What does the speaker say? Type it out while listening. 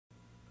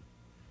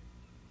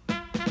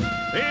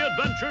The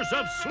Adventures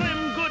of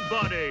Slim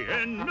Goodbody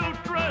in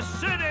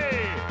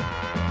Nutri-City.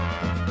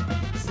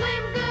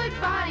 Slim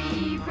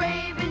Goodbody,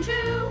 brave and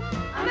true,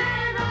 a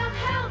man of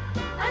health,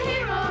 a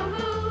hero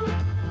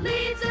who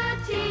leads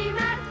a team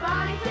at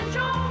body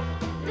control.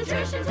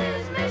 Nutrition's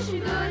his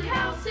mission, good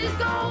health's his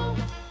goal.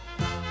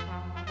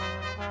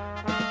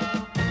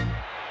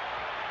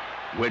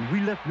 When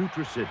we left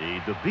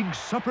Nutri-City, the big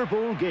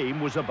Supperbowl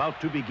game was about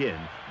to begin.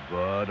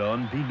 But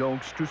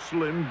unbeknownst to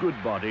Slim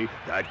Goodbody,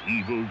 that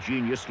evil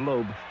genius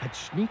Lobe had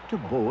sneaked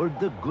aboard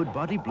the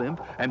Goodbody Blimp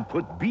and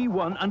put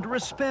B1 under a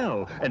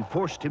spell and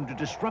forced him to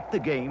disrupt the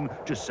game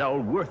to sell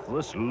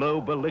worthless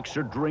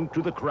Lobe-A-Lixer drink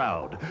to the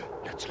crowd.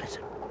 Let's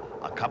listen.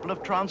 A couple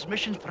of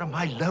transmissions from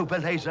my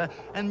Lobe-A-Laser,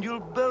 and you'll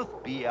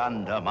both be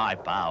under my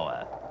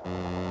power.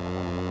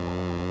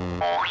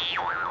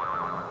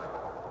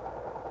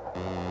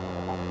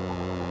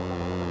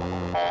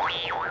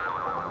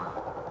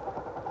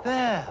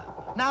 There.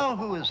 Now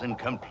who is in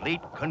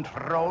complete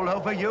control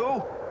over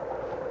you?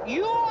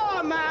 You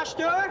are,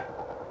 Master.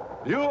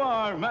 You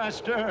are,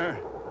 Master.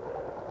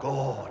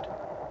 Good.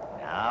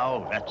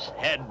 Now let's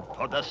head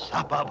for the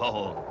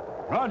Supperbowl.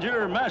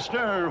 Roger,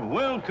 Master.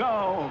 We'll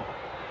go.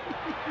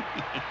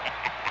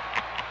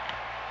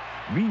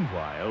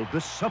 Meanwhile, the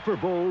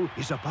Supperbowl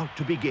is about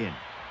to begin.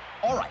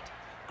 All right.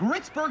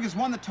 Gritzburg has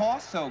won the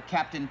toss, so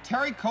Captain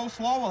Terry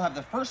Coleslaw will have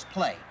the first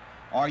play.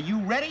 Are you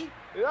ready?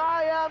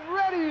 I am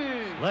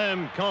ready.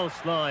 Slim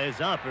Coleslaw is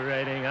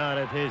operating out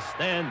of his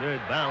standard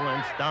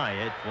balanced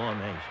diet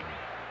formation.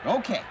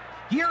 Okay,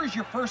 here is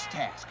your first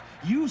task.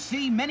 You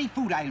see many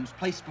food items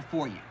placed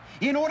before you.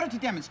 In order to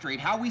demonstrate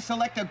how we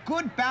select a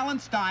good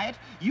balanced diet,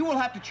 you will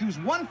have to choose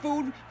one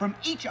food from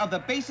each of the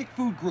basic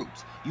food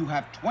groups. You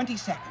have 20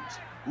 seconds.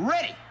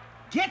 Ready,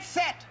 get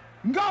set,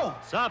 go!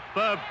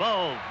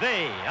 Supperbowl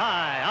VII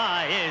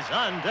is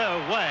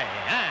underway,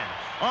 and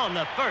on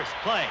the first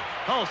play,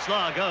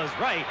 Coleslaw goes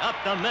right up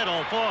the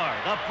middle for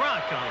the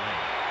broccoli.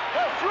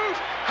 The fruit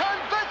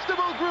and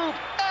vegetable group,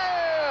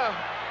 air!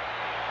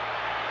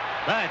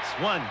 That's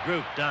one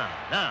group down.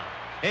 Now,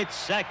 it's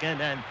 2nd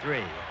and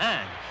 3,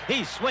 and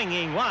he's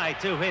swinging wide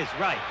to his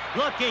right,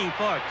 looking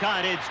for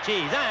cottage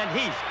cheese, and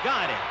he's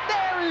got it.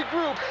 Dairy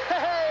group,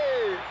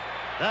 hey!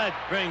 That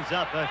brings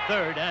up a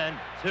 3rd and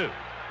 2.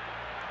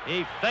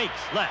 He fakes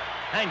left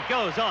and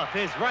goes off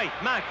his right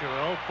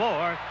mackerel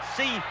for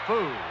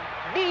seafood.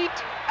 Meat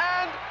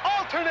and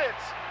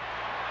alternates.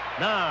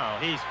 Now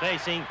he's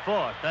facing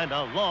 4th and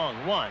a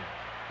long one.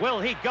 Will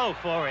he go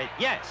for it?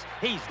 Yes,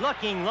 he's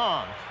looking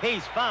long.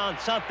 He's found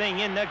something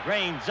in the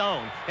grain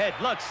zone. It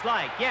looks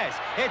like, yes,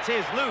 it's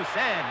his loose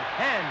end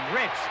and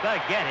rich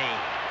spaghetti.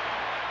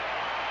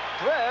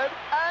 Bread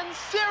and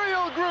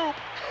cereal group,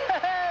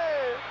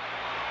 hey!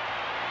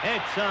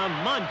 It's a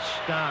munch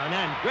down,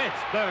 and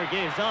Gritzburg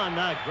is on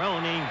the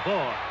groaning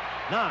board.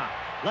 Now,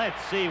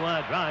 let's see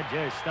what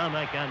Roger's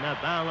stomach and the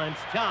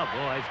Balanced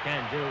Chowboys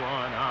can do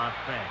on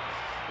offense.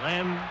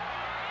 Slim?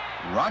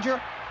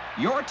 Roger,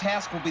 your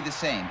task will be the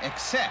same,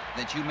 except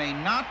that you may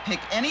not pick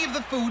any of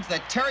the foods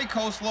that Terry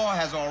Coleslaw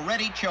has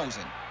already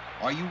chosen.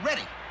 Are you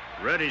ready?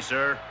 Ready,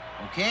 sir.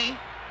 Okay,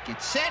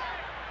 get set,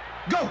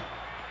 go!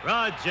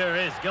 Roger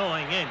is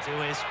going into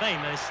his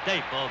famous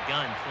staple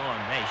gun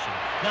formation.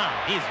 Now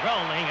he's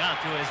rolling out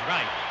to his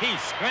right.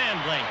 He's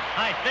scrambling.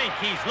 I think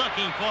he's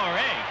looking for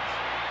eggs.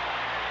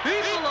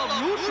 People of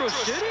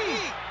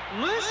Nutri-City,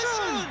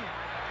 listen!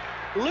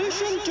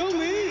 Listen to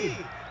me.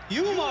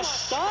 You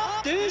must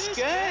stop this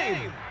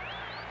game.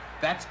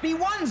 That's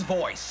B1's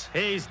voice.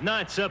 He's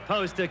not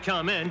supposed to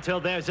come in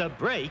till there's a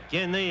break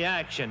in the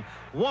action.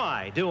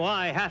 Why do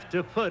I have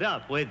to put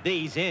up with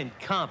these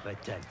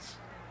incompetents?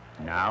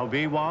 Now,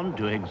 B1,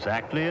 do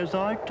exactly as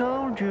I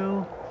told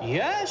you.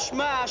 Yes,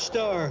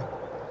 Master.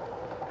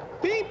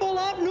 People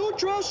of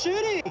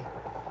Nutri-City,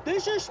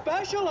 this is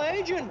Special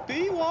Agent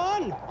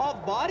B1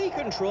 of Body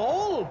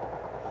Control.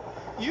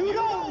 You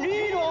don't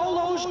need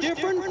all those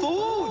different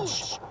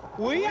foods.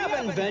 We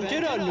have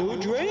invented a new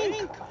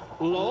drink,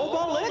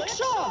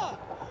 Lobe-A-Lixer,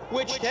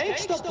 which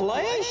takes the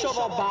place of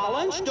a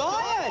balanced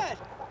diet.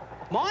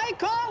 My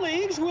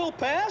colleagues will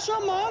pass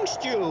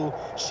amongst you,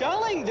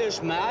 selling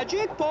this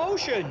magic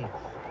potion.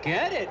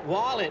 Get it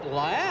while it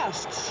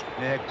lasts.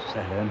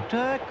 Excellent,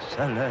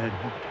 excellent.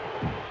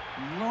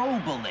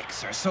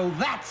 Lobe-A-Lixer, so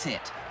that's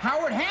it.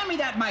 Howard, hand me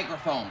that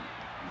microphone.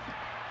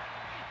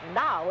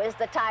 Now is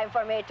the time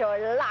for me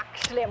to lock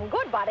Slim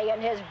Goodbody in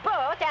his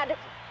booth and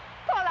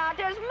pull out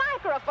his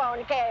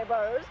microphone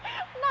cables.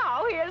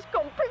 Now he is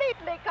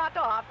completely cut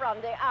off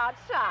from the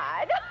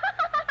outside.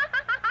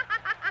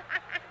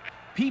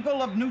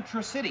 People of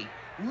Nutri-City,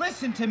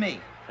 listen to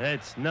me.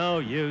 It's no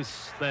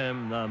use,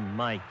 Slim. The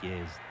mic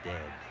is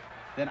dead.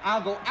 Then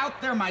I'll go out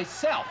there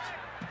myself.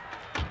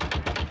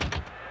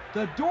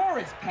 The door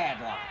is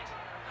padlocked.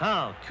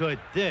 How could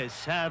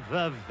this have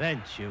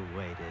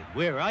eventuated?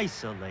 We're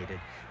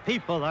isolated.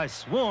 People are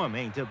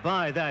swarming to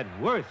buy that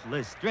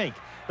worthless drink.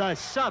 The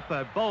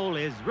Supperbowl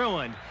is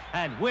ruined,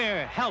 and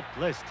we're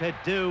helpless to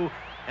do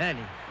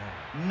anything.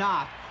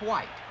 Not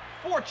quite.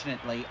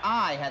 Fortunately,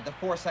 I had the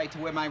foresight to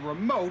wear my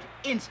remote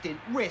instant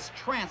wrist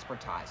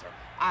transportizer.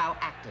 I'll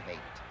activate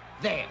it.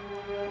 There.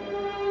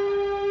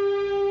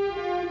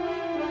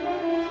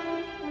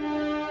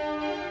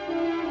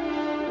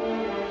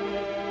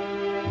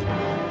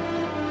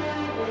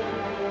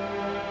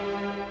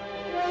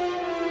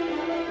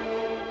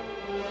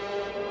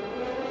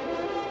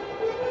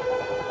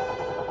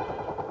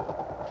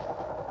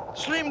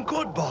 Slim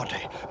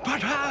Goodbody,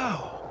 but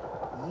how?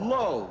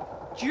 Lobe,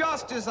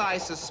 just as I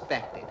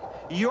suspected.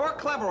 You're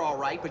clever, all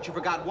right, but you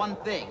forgot one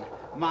thing.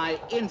 My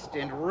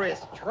instant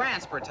wrist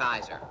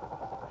transportizer.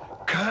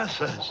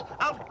 Curses!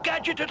 I'll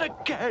gadget it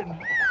again!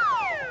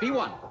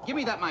 B1, give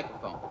me that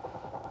microphone.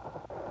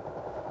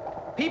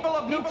 People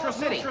of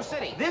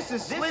Nutri-City, this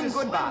is Slim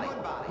Goodbody.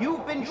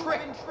 You've been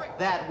tricked.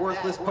 That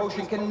worthless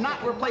potion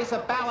cannot replace a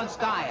balanced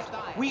diet.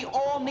 We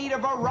all need a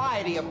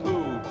variety of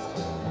foods.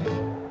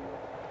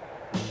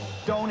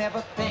 Don't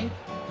ever think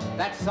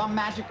that some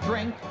magic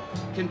drink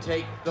can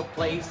take the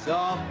place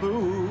of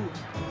food.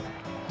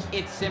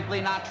 It's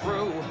simply not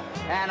true,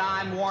 and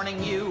I'm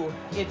warning you,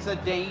 it's a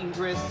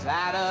dangerous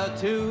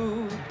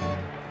attitude.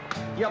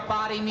 Your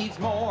body needs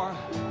more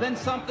than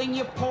something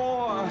you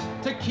pour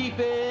to keep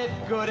it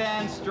good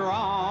and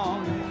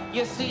strong.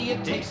 You see,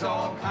 it takes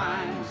all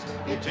kinds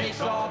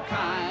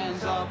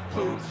of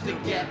foods to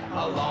get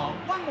along.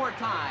 One more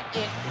time.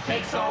 It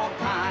takes all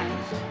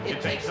kinds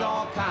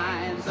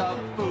of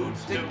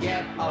foods to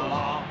get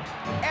along.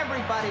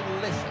 Everybody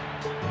listen.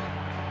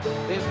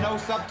 There's no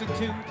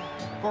substitute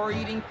for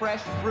eating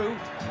fresh fruit,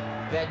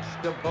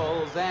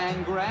 vegetables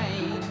and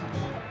grain,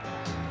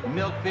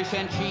 milk, fish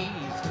and cheese,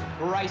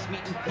 rice,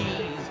 meat and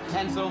peas,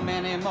 and so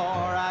many more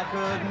I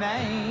could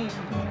name.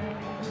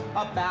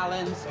 A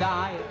balanced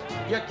diet,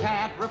 you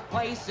can't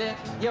replace it.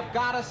 You've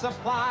got to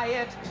supply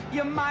it.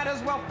 You might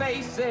as well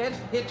face it.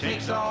 It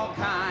takes all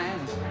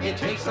kinds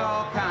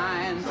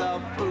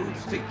of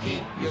foods to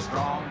keep you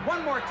strong.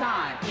 One more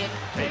time. It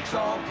takes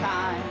all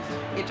kinds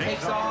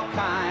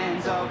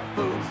of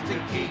foods to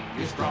keep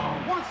you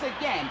strong. Once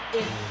again,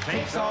 it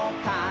takes all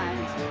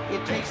kinds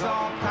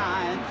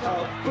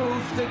of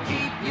foods to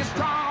keep you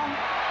strong.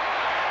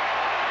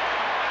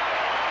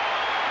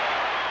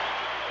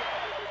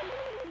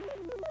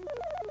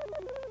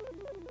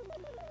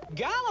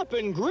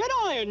 Galloping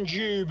gridiron,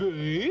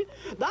 GB.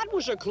 That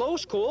was a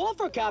close call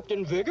for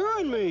Captain Vigor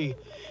and me.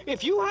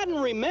 If you hadn't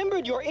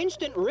remembered your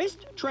instant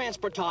wrist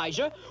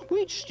transportizer,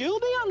 we'd still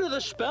be under the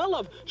spell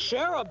of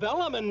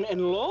cerebellum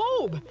and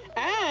lobe.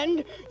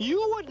 And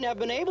you wouldn't have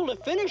been able to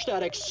finish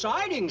that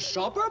exciting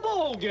Supper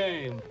Bowl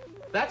game.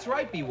 That's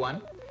right,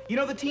 B1. You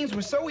know, the teams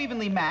were so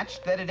evenly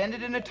matched that it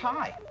ended in a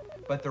tie.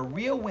 But the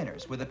real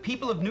winners were the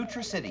people of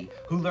Nutri-City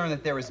who learned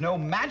that there is no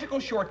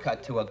magical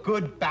shortcut to a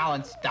good,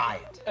 balanced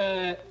diet.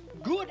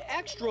 Good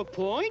extra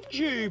point,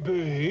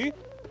 GB.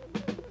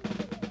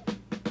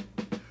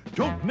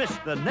 Don't miss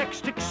the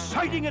next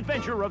exciting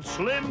adventure of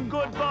Slim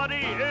Goodbody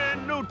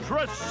in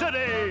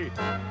Nutri-City.